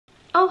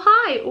Oh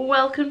hi,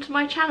 welcome to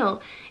my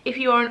channel. If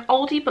you are an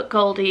oldie but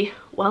goldie,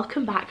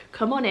 welcome back.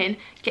 Come on in,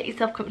 get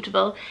yourself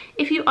comfortable.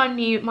 If you are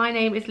new, my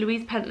name is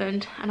Louise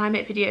Pentland and I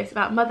make videos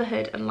about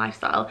motherhood and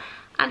lifestyle.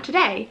 And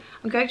today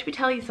I'm going to be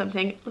telling you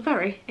something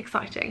very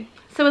exciting.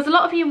 So as a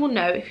lot of you will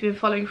know if you've been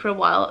following for a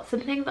while,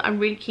 something that I'm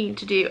really keen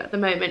to do at the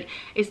moment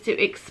is to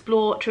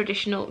explore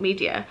traditional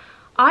media.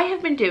 I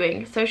have been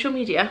doing social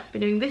media,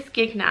 been doing this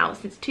gig now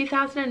since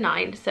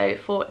 2009, so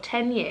for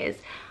 10 years,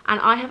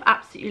 and I have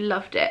absolutely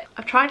loved it.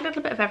 I've tried a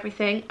little bit of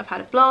everything. I've had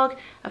a blog,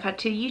 I've had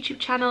 2 YouTube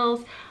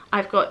channels,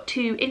 I've got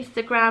 2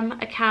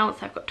 Instagram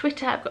accounts, I've got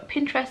Twitter, I've got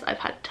Pinterest, I've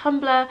had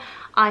Tumblr,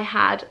 I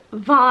had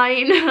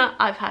Vine,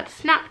 I've had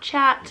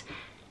Snapchat,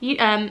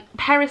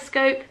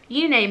 Periscope,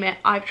 you name it,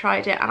 I've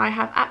tried it and I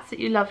have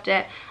absolutely loved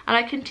it, and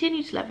I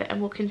continue to love it and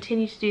will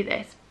continue to do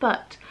this.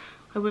 But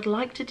I would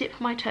like to dip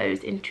my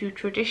toes into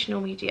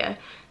traditional media,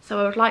 so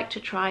I would like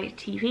to try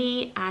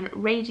TV and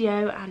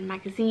radio and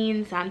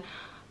magazines and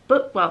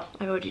well,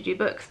 I already do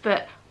books,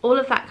 but all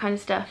of that kind of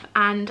stuff.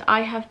 And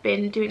I have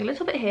been doing a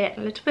little bit here and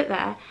a little bit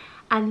there,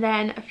 and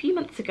then a few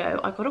months ago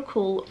I got a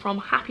call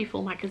from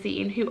Happiful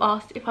magazine who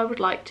asked if I would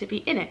like to be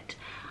in it,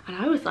 and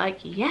I was like,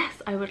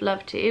 yes, I would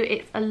love to.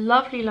 It's a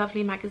lovely,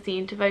 lovely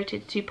magazine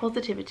devoted to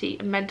positivity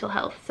and mental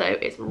health, so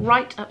it's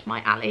right up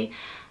my alley.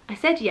 I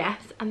said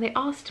yes, and they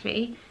asked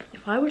me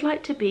if I would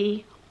like to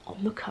be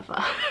on the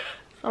cover.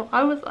 So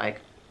I was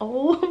like,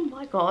 oh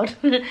my god,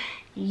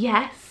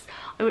 yes,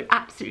 I would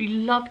absolutely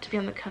love to be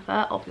on the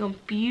cover of your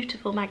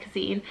beautiful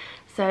magazine.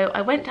 So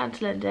I went down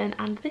to London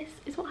and this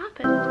is what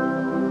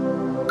happened.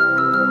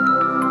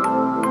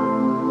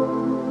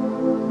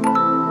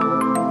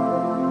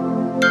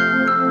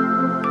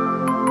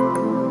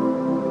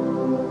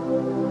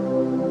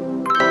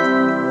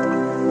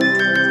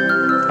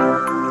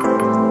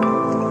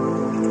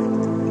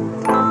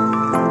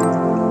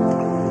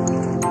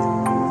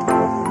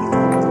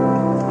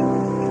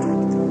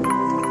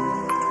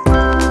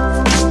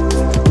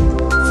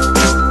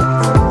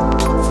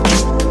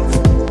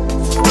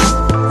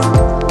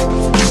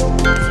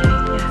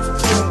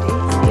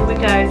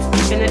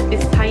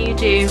 This is how you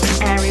do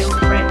aerial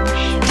fringe.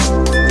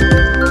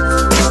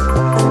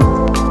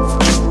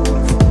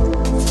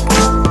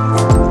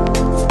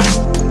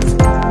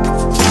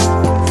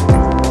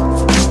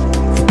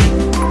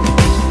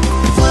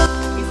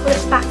 You put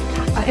it back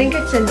tat. I think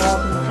it's a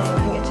northern thing. I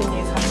think it's a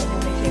Newcastle thing.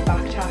 They say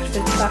back tat, but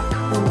it's back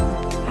home.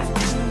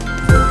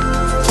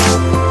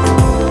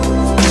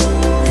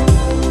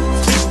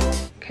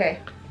 Okay.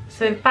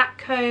 So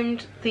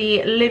backcombed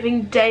the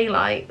living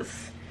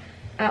daylights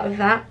out of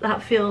that.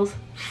 That feels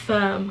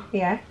firm.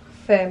 Yeah,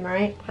 firm,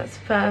 right? That's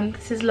firm.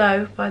 This is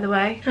Low, by the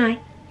way. Hi.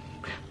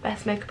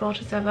 Best makeup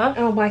artist ever.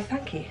 Oh, why,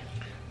 thank you.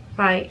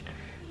 Right.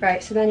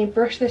 Right, so then you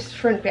brush this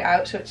front bit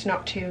out so it's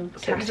not too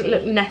So it tatty. doesn't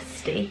look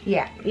nesty.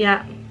 Yeah.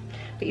 Yeah.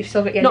 But you've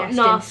still got your Not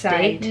nest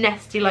nasty, inside.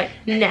 nesty like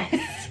nest.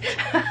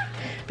 But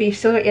you've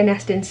still got your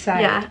nest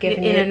inside, Yeah,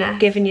 giving your you inner nest.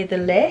 giving you the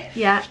lift.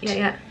 Yeah, yeah,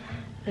 yeah.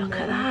 Look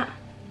at that.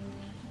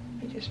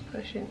 You just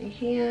push into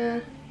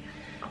here.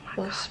 Oh my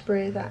We'll god.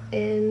 spray that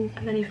in.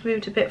 And then you've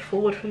moved a bit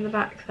forward from the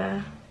back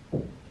there.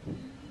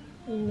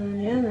 And then,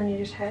 yeah, and then you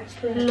just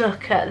hairspray.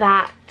 Look at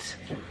that.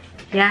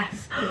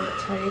 Yes. And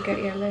that's how you get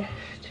your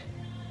lift.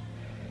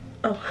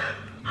 Oh.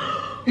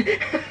 Look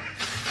at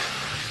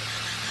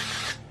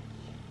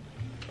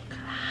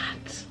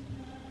that.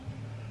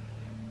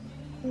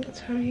 And that's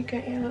how you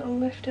get your little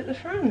lift at the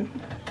front.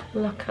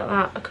 Look at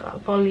that. Look at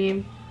that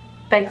volume.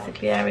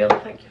 Basically aerial.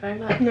 Thank you very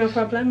much. No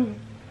problem.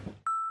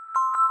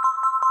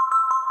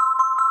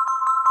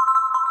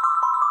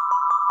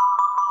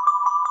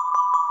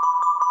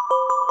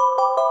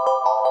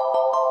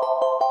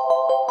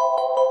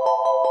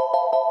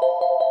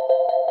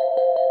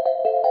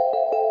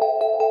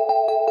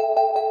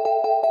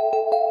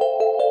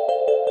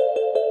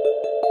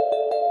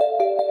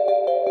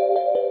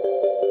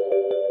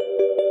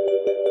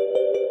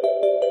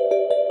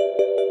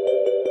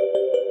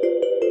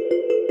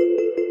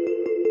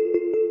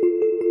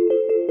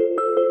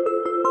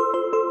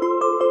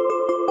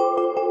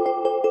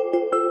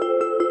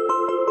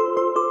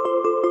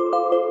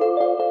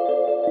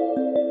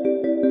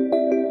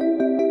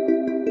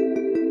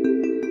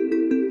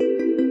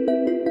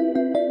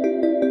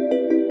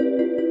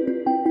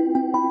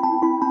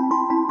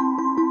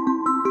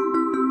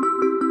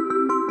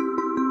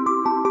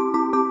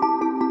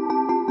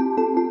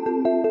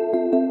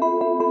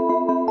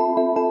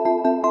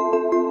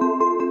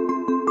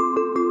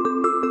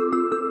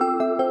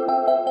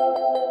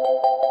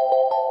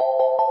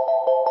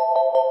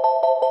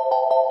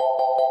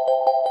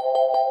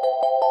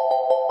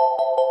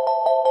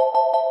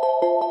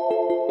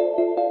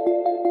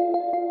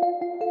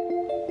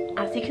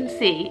 As you can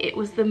see, it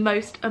was the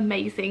most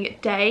amazing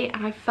day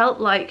and I felt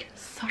like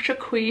such a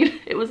queen.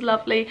 It was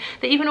lovely.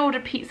 They even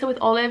ordered pizza with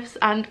olives,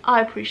 and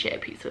I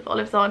appreciate pizza with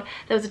olives on.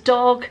 There was a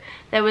dog,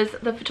 there was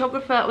the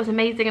photographer was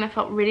amazing, and I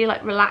felt really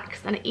like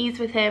relaxed and at ease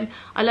with him.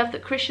 I love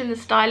that Christian, the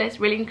stylist,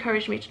 really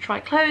encouraged me to try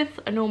clothes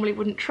I normally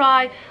wouldn't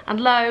try, and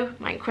Lo,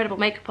 my incredible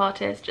makeup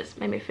artist, just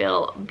made me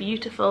feel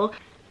beautiful.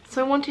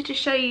 So I wanted to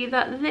show you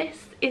that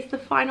this is the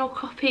final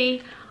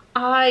copy.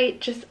 I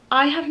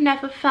have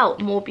never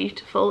felt more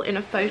beautiful in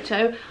a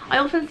photo. I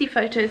often see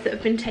photos that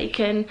have been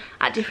taken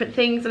at different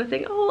things and I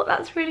think, oh,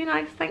 that's really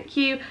nice, thank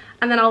you.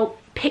 And then I'll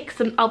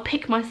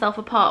pick myself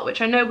apart,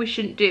 which I know we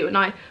shouldn't do, and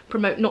I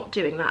promote not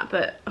doing that,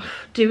 but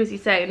do as you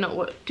say and not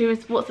what,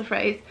 what's the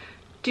phrase?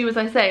 Do as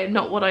I say and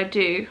not what I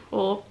do,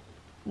 or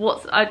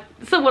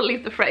someone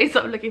leave the phrase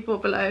that I'm looking for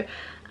below.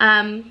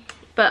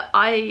 But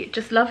I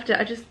just loved it.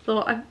 I just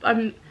thought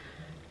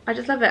I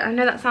just love it. I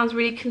know that sounds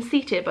really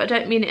conceited, but I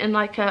don't mean it in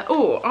like a,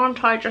 oh,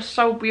 aren't I just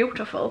so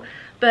beautiful?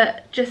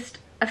 But just,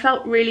 I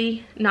felt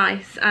really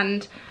nice,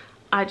 and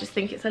I just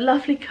think it's a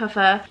lovely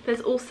cover.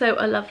 There's also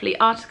a lovely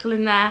article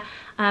in there,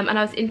 and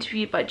I was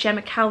interviewed by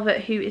Gemma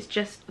Calvert, who is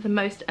just the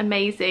most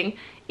amazing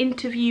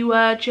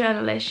interviewer,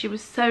 journalist. She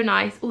was so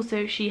nice.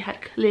 Also, she had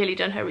clearly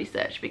done her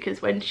research,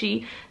 because when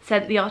she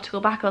sent the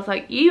article back, I was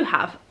like, you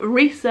have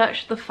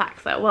researched the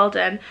facts there, well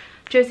done.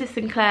 Joseph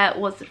Sinclair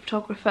was the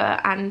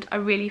photographer, and I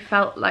really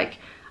felt like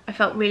I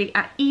felt really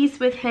at ease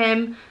with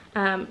him.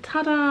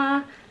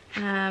 Ta-da!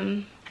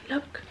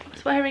 Look, I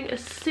was wearing a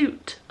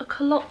suit, a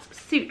culotte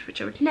suit, which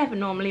I would never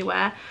normally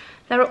wear.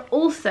 There are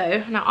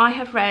also, now I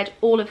have read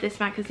all of this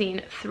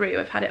magazine through,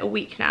 I've had it a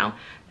week now.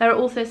 There are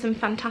also some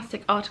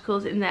fantastic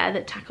articles in there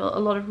that tackle a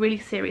lot of really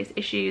serious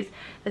issues.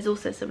 There's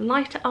also some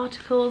lighter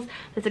articles.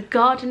 There's a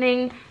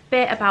gardening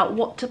bit about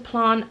what to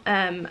plant,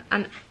 and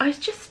it's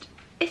just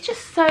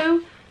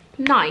so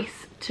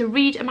nice to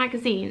read a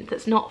magazine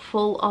that's not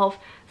full of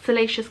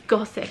salacious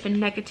gossip and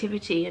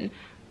negativity and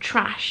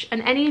trash,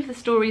 and any of the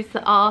stories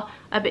that are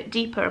a bit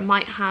deeper and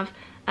might have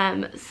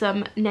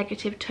some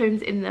negative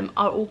tones in them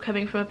are all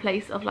coming from a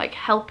place of like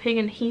helping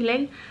and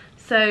healing.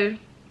 So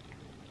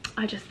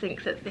I just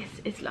think that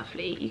this is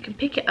lovely. You can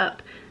pick it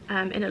up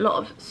in a lot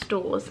of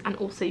stores, and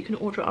also you can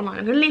order it online.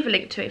 I'm going to leave a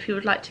link to it if you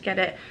would like to get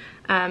it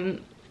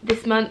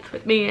this month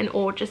with me, and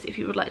or just if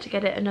you would like to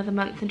get it another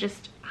month and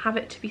just have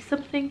it to be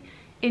something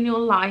in your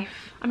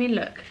life. I mean,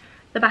 look,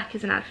 the back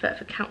is an advert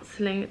for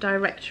counselling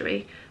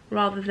directory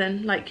rather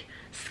than like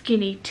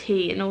skinny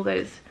tea and all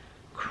those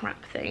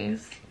crap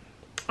things.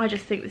 I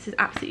just think this is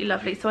absolutely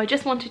lovely. So I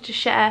just wanted to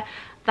share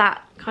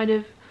that kind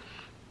of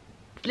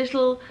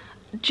little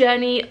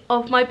journey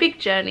of my big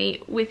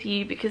journey with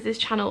you, because this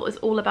channel is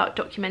all about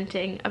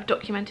documenting. I've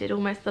documented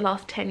almost the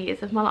last 10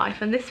 years of my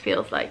life, and this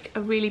feels like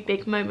a really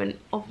big moment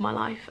of my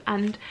life,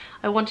 and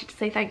I wanted to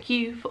say thank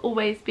you for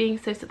always being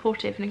so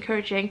supportive and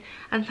encouraging,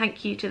 and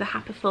thank you to the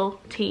Happiful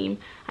team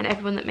and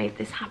everyone that made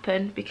this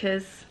happen,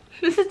 because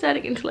this is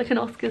turning into like an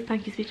Oscars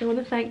thank you speech. I want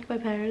to thank my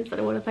parents and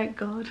I want to thank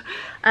God.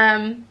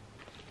 Yeah,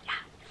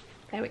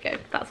 there we go.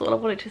 That's all I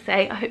wanted to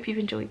say. I hope you've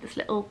enjoyed this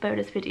little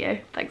bonus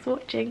video. Thanks for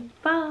watching.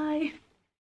 Bye.